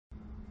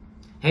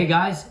Hey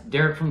guys,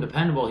 Derek from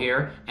Dependable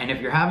here, and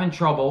if you're having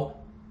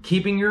trouble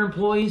keeping your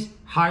employees,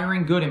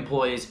 hiring good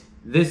employees,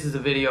 this is a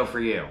video for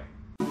you.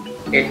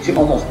 It's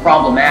almost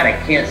problematic,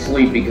 can't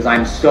sleep because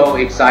I'm so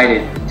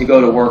excited to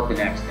go to work the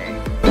next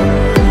day.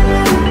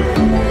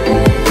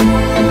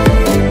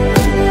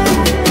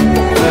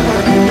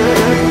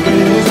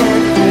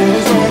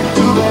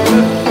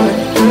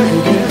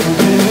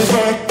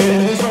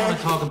 I want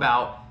to talk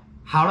about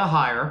how to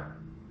hire,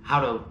 how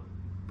to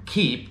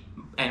keep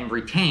and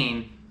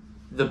retain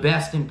the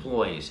best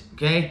employees,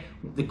 okay?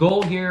 The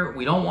goal here,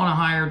 we don't want to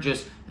hire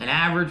just an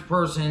average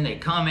person. They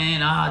come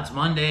in, it's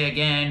Monday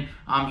again,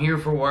 I'm here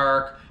for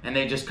work, and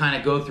they just kind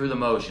of go through the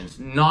motions.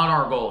 Not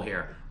our goal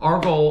here.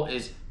 Our goal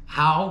is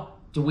how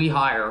do we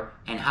hire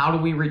and how do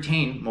we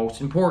retain,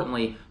 most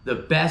importantly, the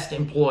best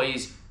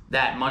employees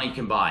that money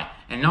can buy.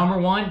 And number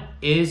one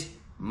is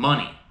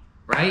money,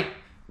 right?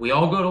 We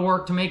all go to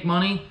work to make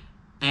money,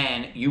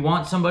 and you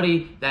want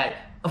somebody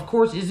that, of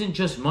course, isn't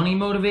just money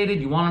motivated.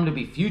 You want them to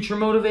be future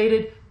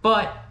motivated,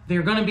 but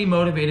they're going to be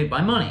motivated by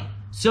money.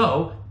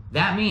 So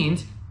that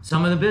means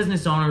some of the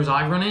business owners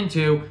I've run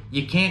into,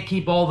 you can't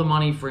keep all the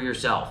money for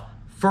yourself,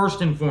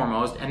 first and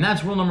foremost. And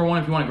that's rule number one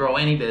if you want to grow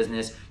any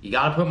business. You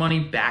got to put money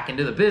back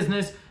into the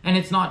business. And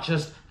it's not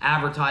just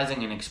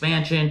advertising and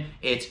expansion,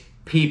 it's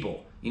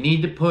people. You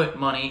need to put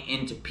money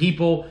into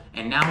people,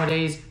 and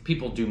nowadays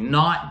people do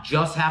not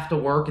just have to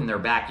work in their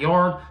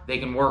backyard. They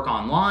can work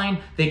online,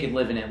 they can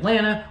live in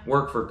Atlanta,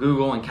 work for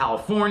Google in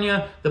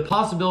California. The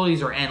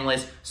possibilities are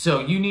endless,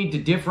 so you need to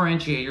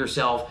differentiate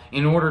yourself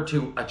in order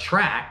to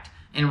attract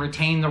and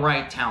retain the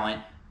right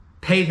talent.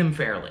 Pay them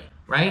fairly,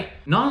 right?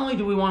 Not only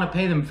do we want to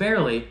pay them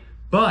fairly,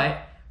 but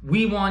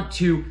we want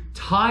to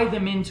tie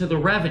them into the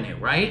revenue,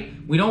 right?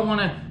 We don't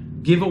want to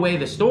give away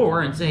the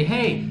store and say,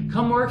 hey,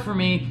 come work for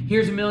me,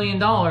 here's $1 million.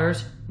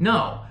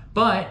 No,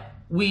 but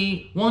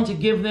we want to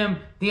give them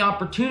the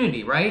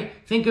opportunity, right?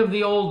 Think of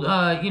the old,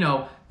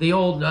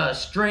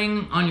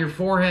 string on your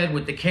forehead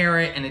with the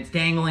carrot and it's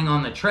dangling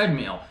on the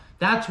treadmill.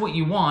 That's what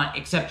you want,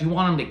 except you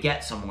want them to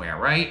get somewhere,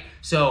 right?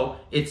 So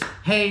it's,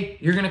 hey,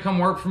 you're gonna come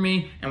work for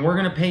me and we're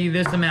gonna pay you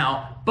this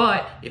amount,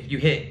 but if you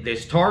hit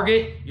this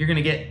target, you're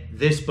gonna get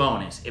this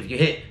bonus. If you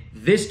hit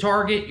this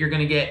target, you're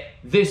gonna get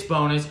this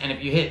bonus, and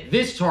if you hit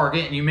this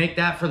target and you make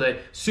that for the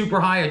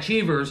super high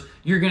achievers,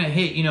 you're gonna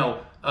hit,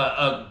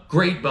 a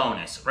great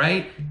bonus,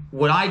 right?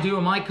 What I do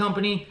in my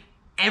company,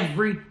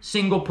 every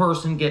single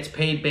person gets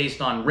paid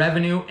based on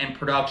revenue and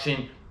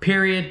production,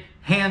 period,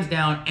 hands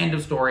down, end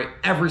of story.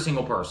 Every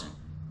single person,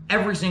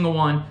 every single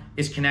one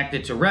is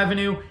connected to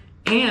revenue,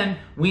 and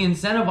we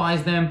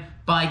incentivize them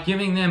by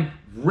giving them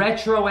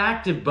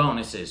retroactive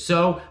bonuses.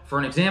 So for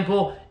an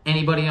example,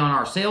 anybody on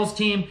our sales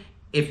team,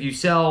 if you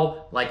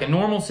sell like a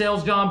normal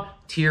sales job,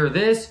 tier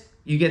this,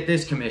 you get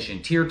this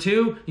commission. Tier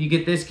 2, you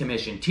get this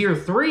commission. Tier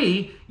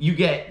 3, you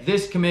get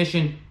this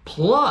commission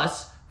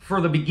plus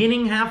for the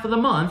beginning half of the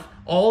month,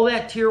 all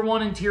that tier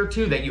 1 and tier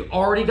 2 that you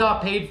already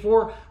got paid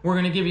for, we're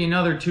gonna give you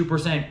another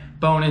 2%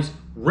 bonus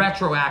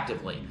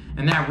retroactively.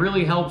 And that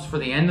really helps for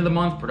the end of the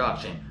month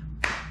production.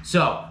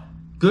 So,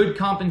 good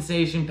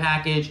compensation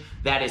package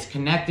that is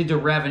connected to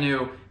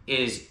revenue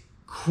is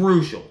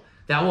crucial.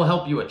 That will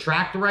help you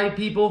attract the right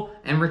people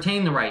and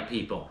retain the right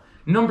people.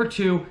 Number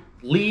 2,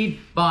 lead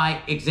by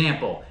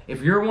example.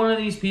 If you're one of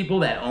these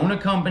people that own a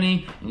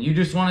company and you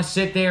just want to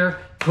sit there,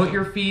 put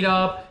your feet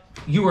up,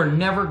 you are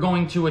never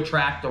going to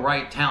attract the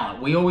right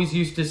talent. We always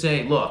used to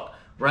say, look,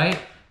 right?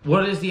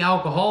 What does the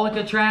alcoholic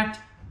attract?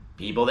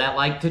 People that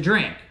like to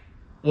drink.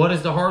 What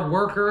does the hard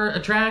worker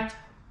attract?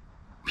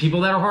 People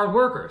that are hard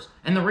workers.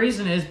 And the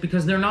reason is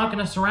because they're not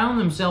going to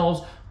surround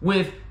themselves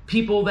with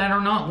people that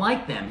are not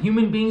like them.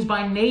 Human beings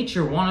by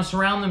nature want to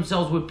surround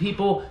themselves with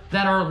people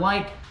that are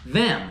like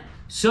them.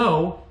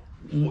 So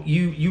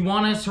you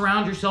want to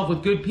surround yourself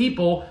with good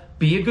people,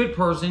 be a good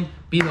person,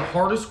 be the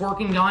hardest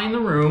working guy in the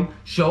room,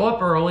 show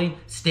up early,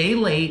 stay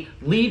late,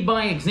 lead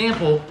by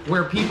example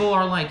where people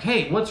are like,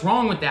 hey, what's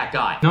wrong with that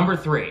guy? Number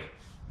 3,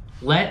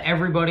 let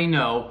everybody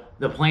know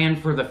the plan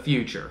for the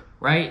future,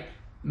 right?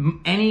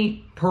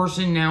 Any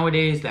person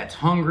nowadays that's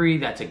hungry,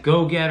 that's a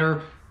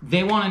go-getter,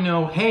 they want to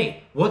know,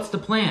 hey, what's the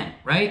plan,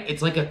 right?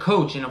 It's like a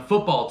coach in a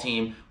football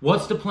team.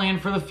 What's the plan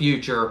for the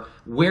future?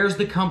 Where's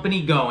the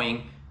company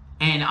going?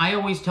 And I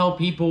always tell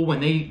people when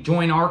they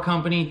join our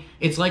company,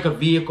 it's like a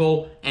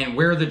vehicle and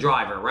we're the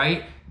driver,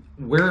 right?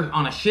 We're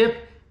on a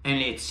ship and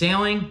it's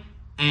sailing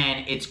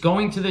and it's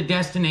going to the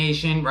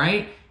destination,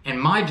 right?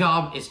 And my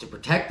job is to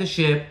protect the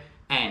ship,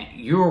 and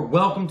you're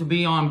welcome to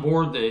be on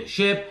board the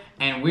ship,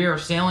 and we are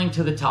sailing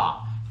to the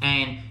top.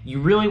 And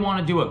you really want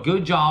to do a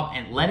good job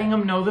at letting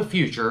them know the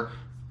future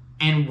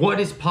and what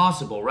is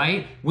possible,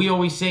 right? We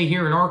always say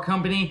here at our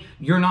company,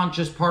 you're not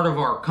just part of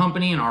our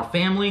company and our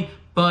family,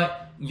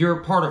 but you're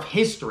part of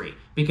history,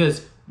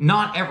 because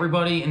not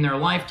everybody in their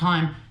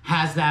lifetime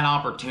has that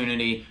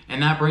opportunity.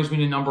 And that brings me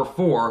to number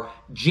 4,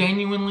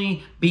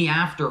 genuinely be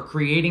after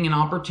creating an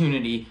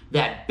opportunity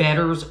that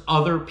betters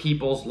other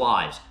people's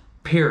lives,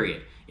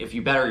 period. If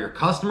you better your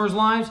customers'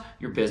 lives,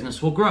 your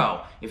business will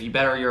grow. If you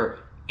better your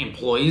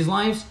employees'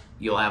 lives,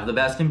 you'll have the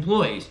best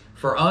employees.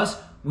 For us,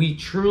 we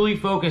truly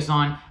focus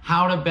on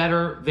how to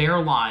better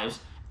their lives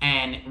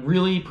and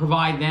really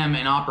provide them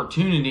an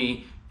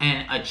opportunity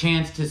and a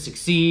chance to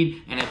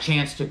succeed and a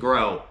chance to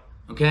grow,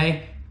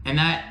 okay? And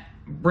that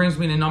brings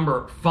me to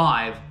number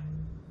 5.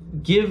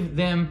 Give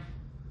them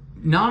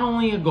not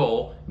only a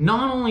goal,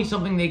 not only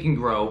something they can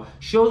grow,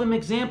 show them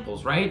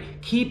examples, right?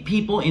 Keep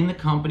people in the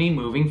company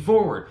moving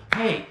forward.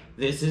 Hey,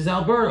 this is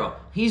Alberto.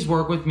 He's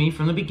worked with me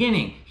from the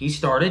beginning. He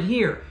started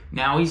here.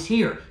 Now he's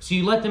here. So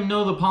you let them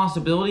know the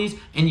possibilities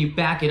and you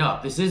back it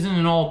up. This isn't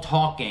an all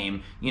talk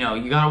game. You know,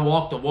 you got to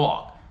walk the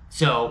walk.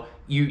 So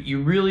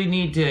you really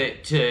need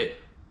to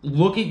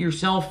look at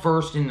yourself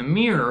first in the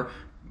mirror,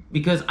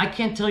 because I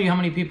can't tell you how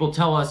many people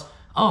tell us,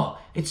 oh,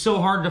 it's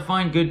so hard to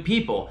find good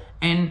people.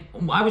 And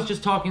I was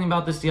just talking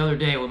about this the other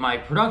day with my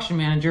production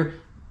manager.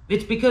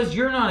 It's because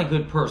you're not a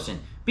good person.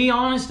 Be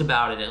honest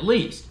about it at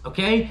least,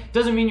 okay?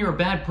 Doesn't mean you're a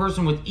bad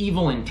person with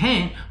evil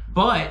intent,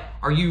 but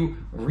are you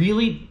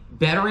really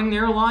bettering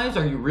their lives?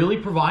 Are you really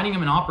providing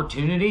them an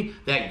opportunity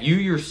that you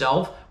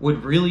yourself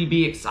would really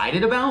be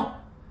excited about,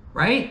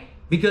 right?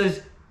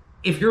 Because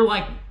if you're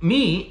like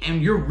me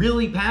and you're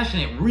really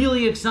passionate,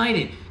 really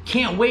excited,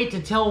 can't wait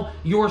to tell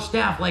your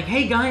staff, like,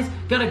 hey guys,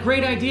 got a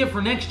great idea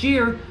for next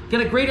year, got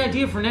a great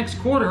idea for next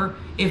quarter.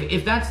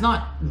 If that's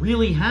not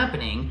really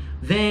happening,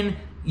 then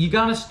you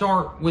got to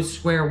start with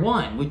square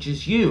one, which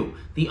is you,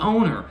 the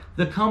owner,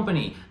 the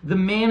company, the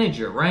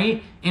manager,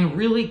 right? And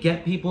really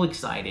get people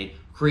excited.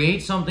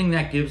 Create something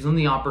that gives them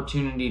the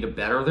opportunity to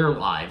better their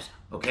lives,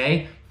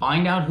 okay?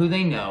 Find out who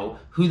they know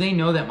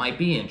that might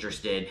be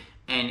interested,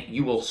 and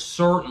you will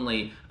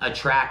certainly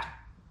attract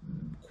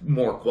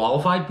more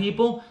qualified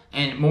people,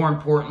 and more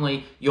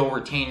importantly, you'll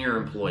retain your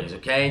employees,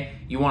 okay?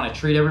 You want to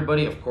treat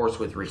everybody, of course,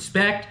 with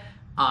respect.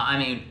 I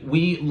mean,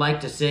 we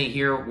like to say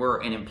here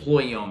we're an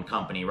employee-owned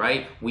company,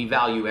 right? We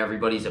value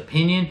everybody's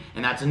opinion,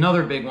 and that's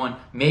another big one.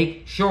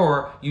 Make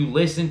sure you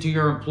listen to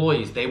your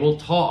employees. They will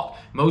talk.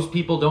 Most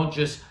people don't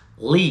just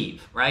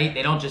leave, right?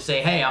 They don't just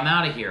say, hey, I'm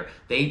out of here.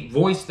 They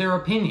voice their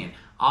opinion.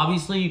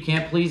 Obviously, you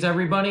can't please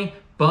everybody,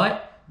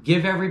 but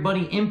give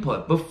everybody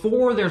input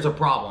before there's a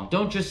problem.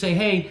 Don't just say,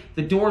 hey,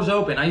 the door's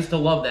open. I used to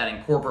love that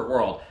in corporate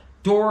world.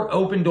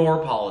 Open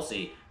door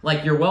policy.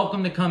 Like, you're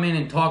welcome to come in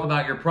and talk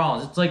about your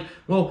problems. It's like,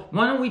 well,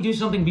 why don't we do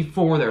something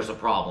before there's a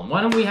problem?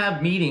 Why don't we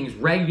have meetings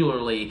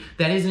regularly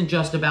that isn't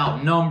just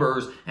about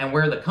numbers and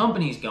where the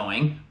company's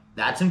going?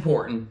 That's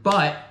important,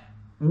 but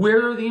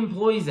where are the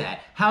employees at?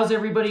 How's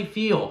everybody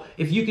feel?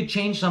 If you could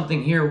change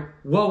something here,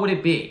 what would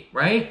it be,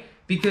 right?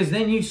 Because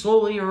then you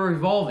slowly are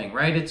evolving,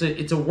 right?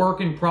 It's a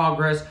work in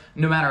progress,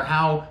 no matter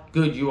how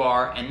good you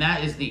are. And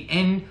that is the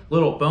end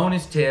little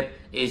bonus tip,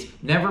 is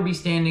never be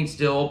standing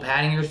still,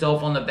 patting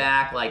yourself on the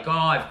back like, oh,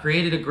 I've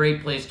created a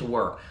great place to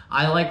work.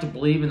 I like to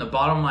believe in the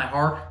bottom of my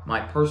heart, my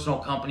personal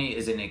company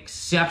is an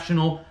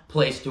exceptional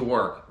place to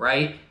work,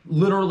 right?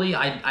 Literally,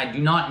 I do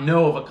not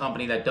know of a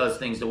company that does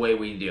things the way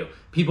we do.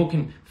 People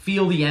can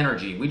feel the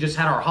energy. We just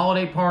had our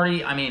holiday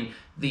party. I mean,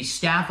 the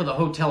staff of the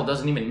hotel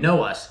doesn't even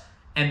know us,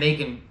 and they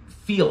can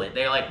feel it.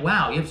 They're like,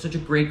 wow, you have such a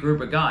great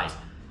group of guys.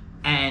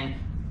 And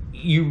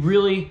you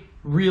really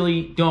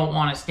don't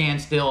want to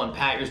stand still and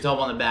pat yourself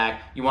on the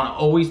back. You want to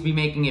always be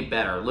making it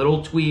better.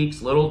 Little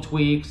tweaks,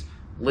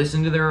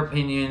 listen to their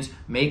opinions,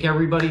 make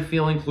everybody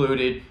feel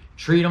included,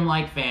 treat them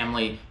like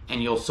family,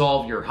 and you'll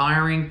solve your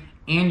hiring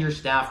and your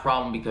staff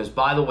problem, because,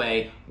 by the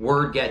way,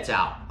 word gets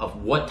out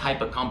of what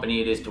type of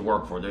company it is to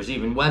work for. There's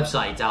even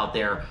websites out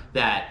there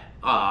that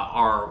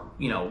are,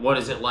 you know, what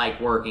is it like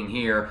working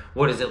here?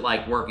 What is it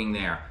like working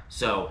there?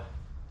 So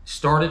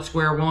start at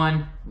square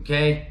one,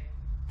 okay?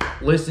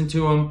 Listen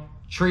to them,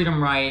 treat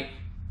them right,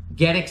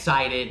 get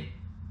excited,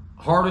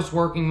 hardest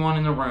working one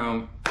in the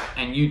room,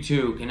 and you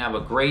too can have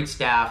a great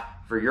staff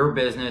for your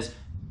business,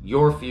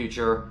 your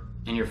future,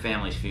 and your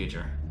family's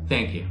future.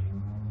 Thank you.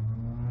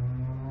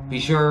 Be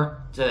sure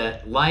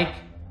to like,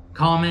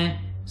 comment,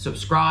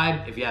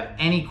 subscribe. If you have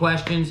any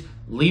questions,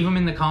 leave them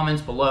in the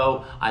comments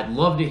below. I'd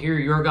love to hear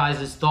your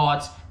guys'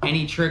 thoughts,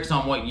 any tricks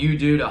on what you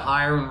do to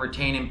hire and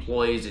retain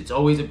employees. It's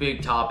always a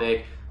big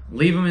topic.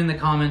 Leave them in the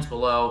comments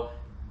below.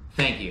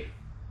 Thank you.